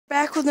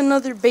Back with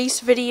another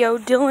bass video.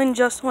 Dylan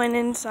just went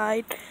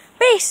inside.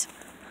 Bass!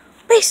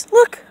 Bass,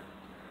 look!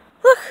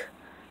 Look!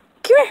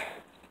 Come here!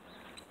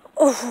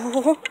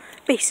 Oh,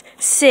 Bass,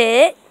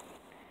 sit.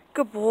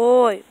 Good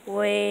boy.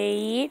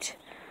 Wait.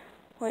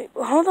 Wait,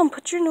 hold on,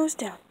 put your nose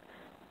down.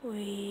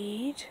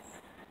 Wait.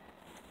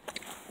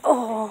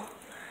 Oh,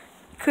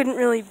 couldn't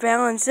really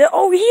balance it.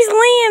 Oh, he's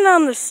laying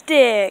on the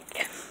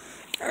stick.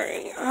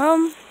 Alright,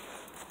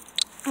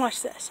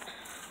 watch this.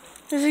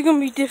 This is gonna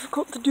be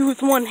difficult to do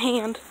with one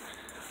hand.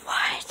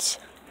 What?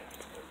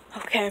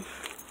 Okay.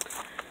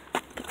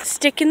 Put the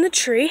stick in the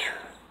tree.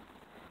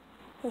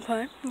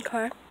 Okay,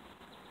 okay.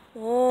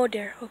 Oh,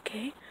 there,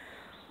 okay.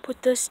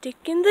 Put the stick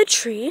in the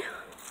tree.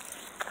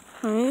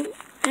 Alright.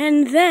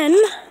 And then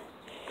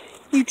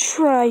you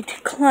try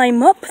to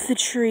climb up the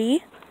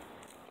tree.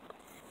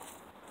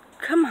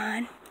 Come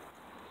on.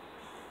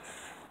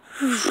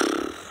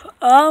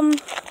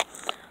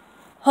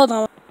 Hold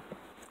on.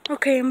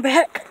 Okay, I'm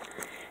back.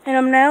 And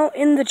I'm now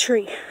in the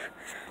tree.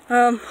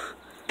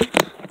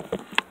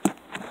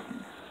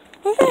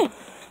 Okay.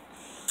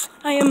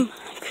 I am,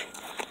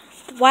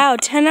 wow,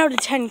 10 out of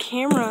 10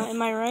 camera,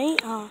 am I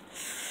right?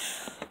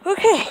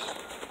 Okay.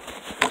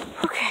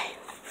 Okay.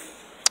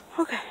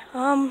 Okay,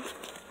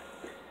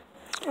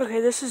 okay,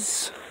 this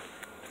is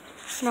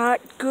not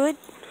good.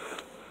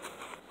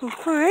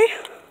 Okay.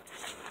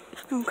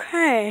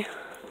 Okay.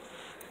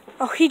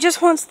 Oh, he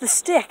just wants the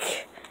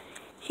stick.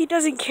 He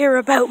doesn't care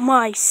about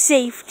my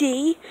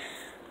safety.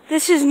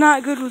 This is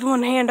not good with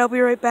one hand. I'll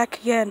be right back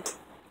again.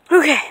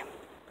 Okay.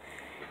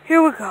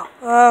 Here we go.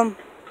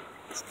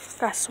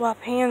 Gotta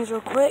swap hands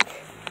real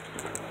quick.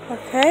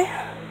 Okay.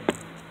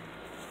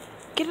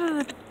 Get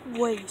out of the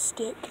way,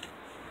 stick.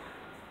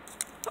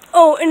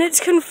 Oh, and it's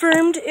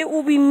confirmed it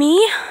will be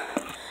me,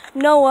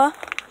 Noah,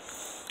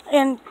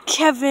 and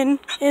Kevin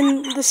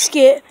in the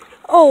skit.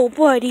 Oh,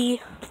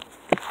 buddy.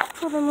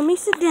 Hold on, let me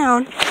sit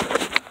down.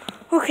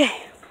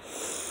 Okay.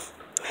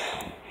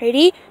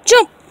 Ready?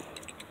 Jump!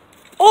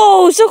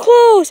 Oh, so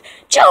close!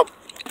 Jump!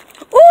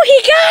 Oh,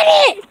 he got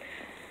it!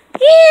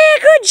 Yeah,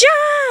 good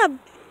job!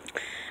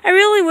 I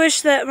really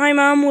wish that my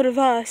mom would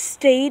have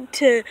stayed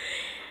to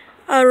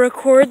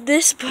record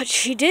this, but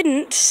she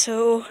didn't,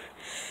 so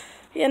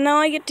yeah, now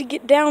I get to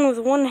get down with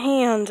one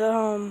hand.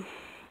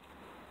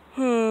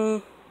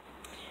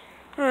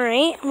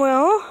 Alright,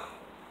 well,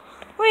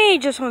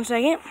 wait just one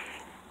second.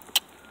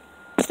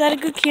 Is that a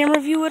good camera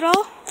view at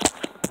all?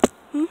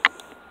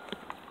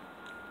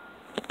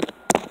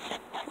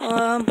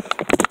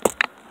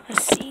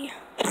 Let's see.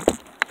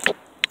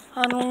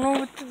 I don't know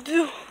what to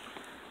do.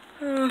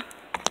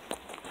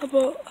 How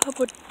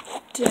about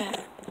that?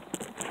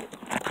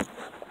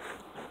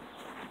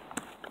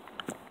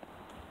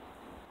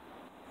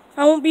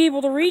 I won't be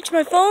able to reach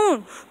my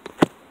phone.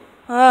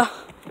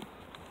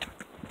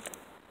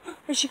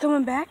 Is she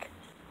coming back?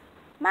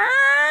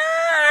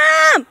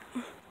 Mom!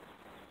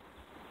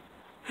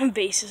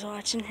 Bass is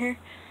watching her.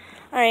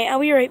 Alright, I'll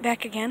be right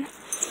back again.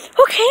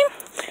 Okay,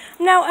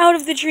 I'm now out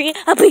of the tree.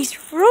 Bass,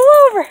 roll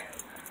over.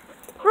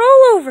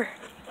 Roll over.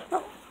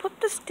 Oh, put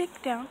the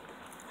stick down.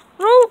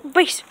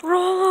 Bass,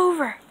 roll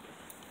over.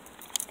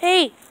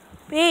 Hey,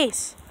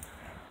 Bass,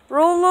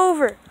 roll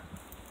over.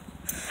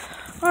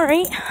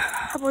 Alright,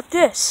 how about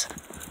this?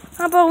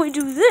 How about we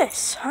do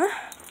this, huh?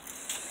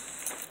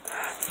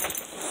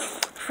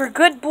 For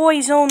good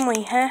boys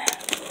only, huh?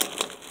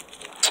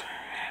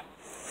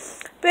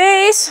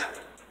 Bass,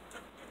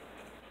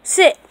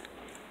 sit.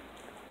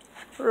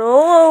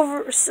 Roll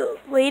over, so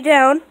lay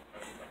down.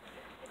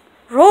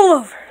 Roll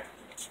over.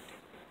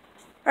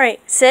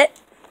 Alright, sit.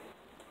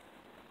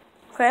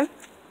 Okay.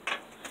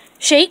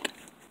 Shake.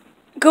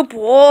 Good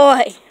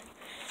boy.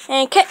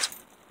 And catch.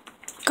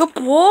 Good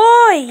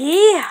boy,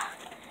 yeah.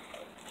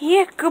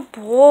 Yeah, good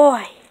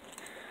boy.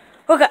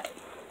 Okay.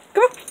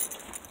 Come on.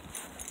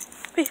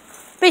 Bass,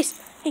 Bass.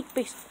 Hey,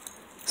 Bass.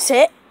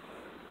 Sit.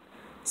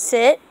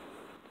 Sit.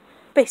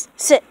 Bass,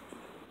 sit.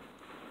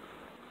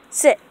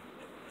 Sit.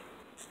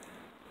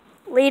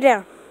 Lay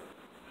down.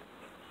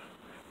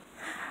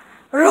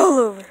 Roll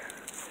over.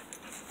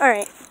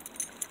 Alright.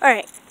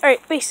 Alright.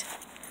 Alright, Bass.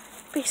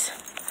 Bass.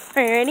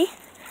 Are you ready?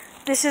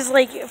 This is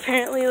like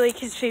apparently like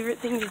his favorite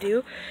thing to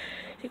do.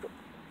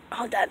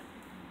 Hold on.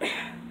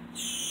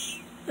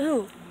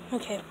 Ooh,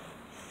 okay.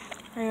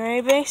 Are you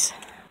ready, Bass?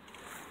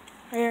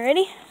 Are you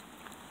ready?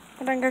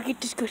 Hold on, gotta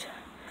get this good.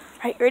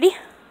 Alright, ready?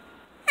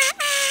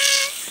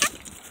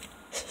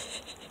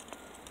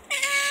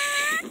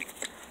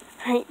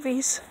 Alright,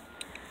 Bass.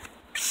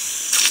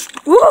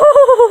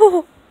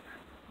 Whoa!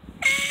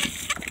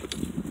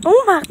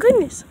 Oh my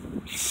goodness.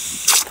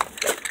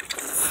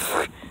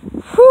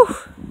 Whew.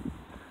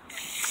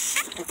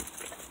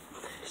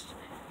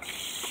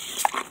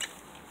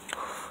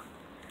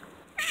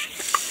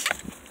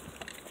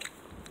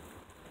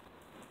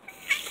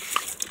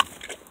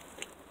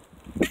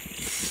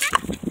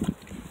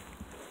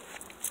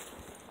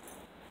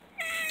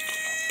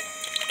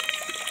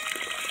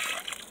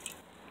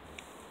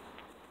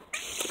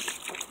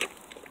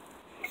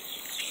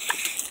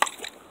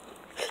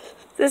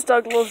 This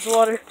dog loves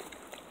water.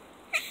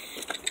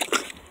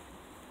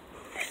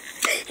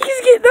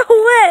 the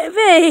wet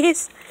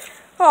base.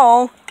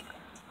 Oh,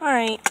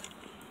 alright.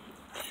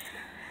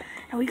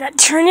 And we got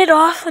to turn it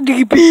off.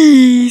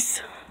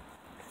 Base.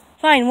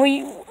 Fine,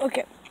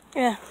 okay.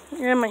 Yeah,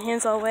 my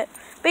hand's all wet.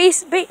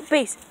 Base.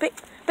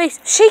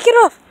 Shake it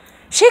off.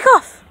 Shake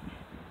off.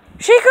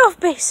 Shake off,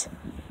 base.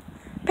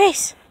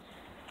 Base.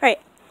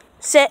 Alright,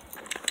 sit.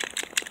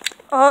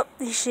 Oh,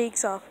 he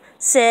shakes off.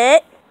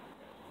 Sit.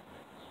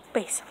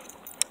 Base.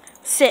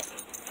 Sit.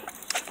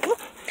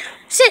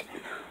 Sit.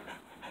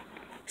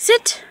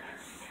 Sit.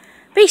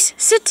 Base,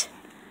 sit.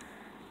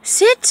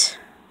 Sit.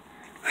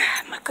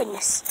 My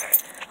goodness.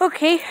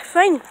 Okay,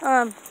 fine.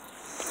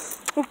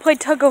 We'll play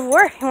tug of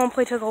war. You want to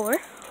play tug of war?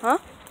 Huh?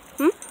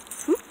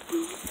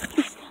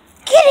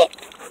 Get it!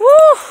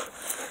 Woo!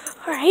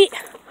 Alright.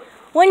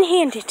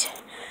 One-handed.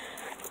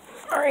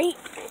 Alright.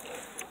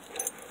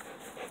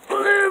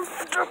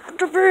 Lift up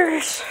the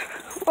base.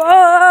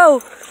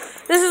 Whoa!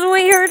 This is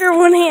way harder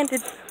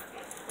one-handed.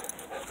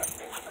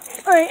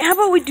 Alright, how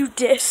about we do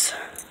this?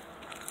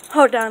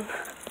 Hold on.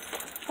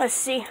 Let's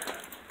see.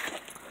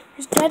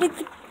 Is Daddy...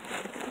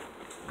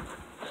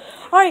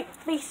 Alright,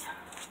 base.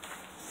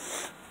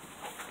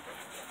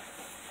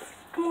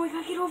 Come on, we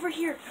gotta get over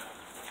here.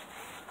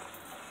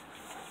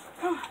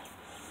 Come on.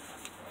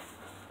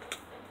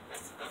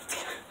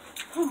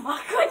 Oh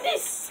my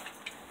goodness!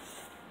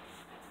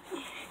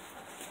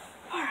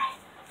 Alright.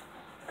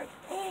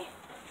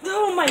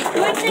 Oh my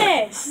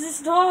goodness!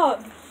 This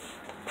dog.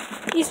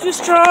 He's too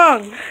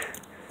strong.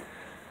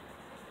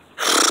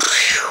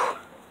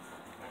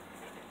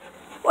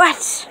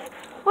 What?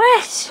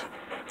 What?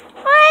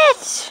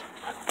 What?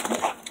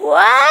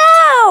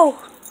 Wow!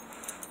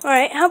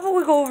 Alright, how about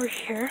we go over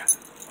here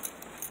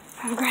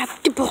and grab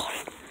the ball.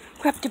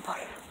 Grab the ball.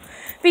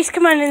 Base,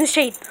 come on in the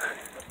shade.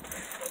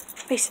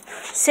 Base,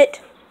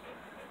 sit.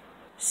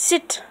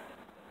 Sit.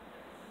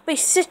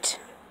 Base, sit.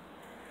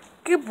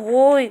 Good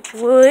boy.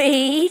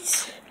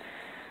 Wait.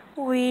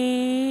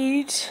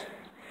 Wait.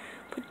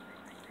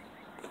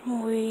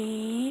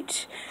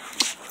 Wait.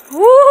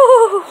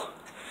 Woo!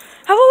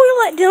 How about we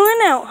let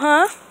Dylan out,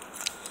 huh?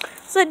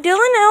 Let's let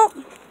Dylan out.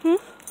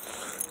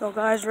 So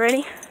guys,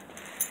 ready?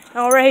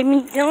 Alright,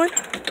 meet Dylan.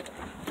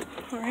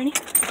 Alrighty.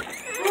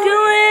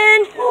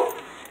 Dylan!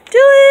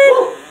 Dylan!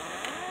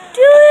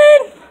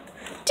 Dylan!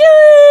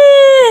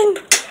 Dylan!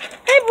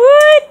 Hey,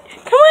 bud!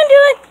 Come on,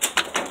 Dylan!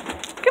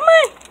 Come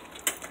on!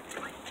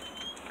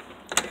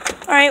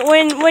 Alright,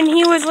 when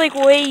he was like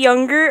way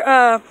younger,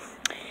 I'm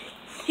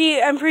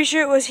pretty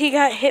sure it was he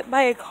got hit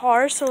by a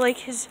car, so like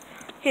his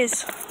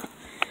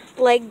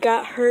leg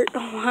got hurt.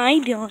 Oh, hi,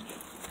 Dylan.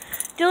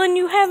 Dylan,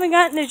 you haven't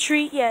gotten a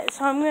treat yet,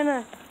 so I'm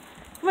gonna...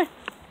 Come on.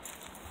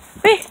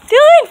 Hey,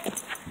 Dylan!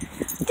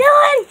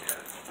 Dylan!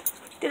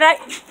 Did I...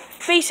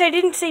 Base, I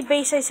didn't say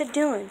base, I said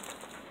Dylan.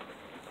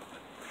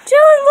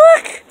 Dylan,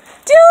 look!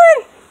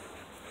 Dylan!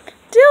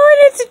 Dylan,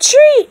 it's a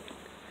treat!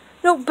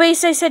 No,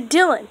 base, I said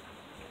Dylan.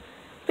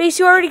 Base,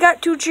 you already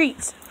got 2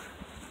 treats.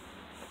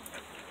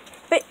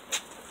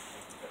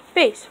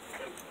 Base.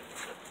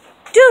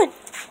 Dylan!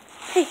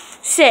 Hey,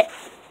 sit.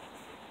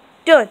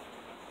 Dylan,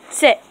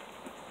 sit.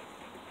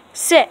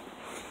 Sit.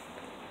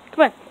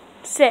 Come on,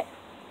 sit.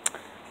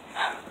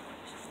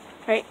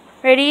 Alright,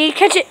 ready?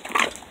 Catch it.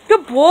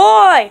 Good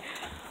boy.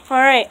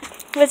 Alright,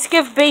 let's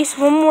give Base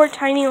one more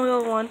tiny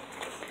little one.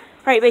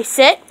 Alright, Base,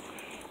 sit.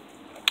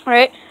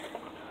 Alright.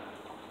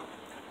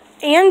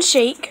 And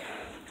shake.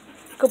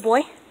 Good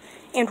boy.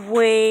 And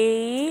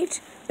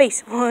wait.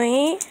 Base,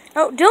 wait.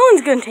 Oh,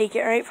 Dylan's gonna take it.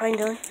 Alright, fine,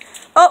 Dylan.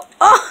 Oh,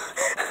 oh.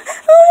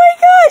 Oh my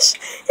gosh.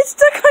 It's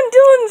stuck on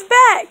Dylan's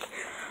back.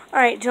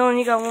 Alright, Dylan,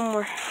 you got one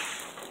more.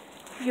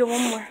 You got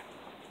one more.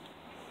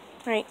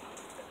 Alright.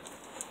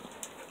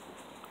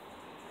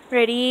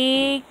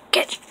 Ready,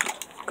 catch.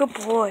 Good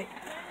boy.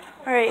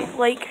 Alright,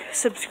 like,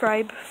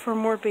 subscribe for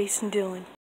more Base and Dylan.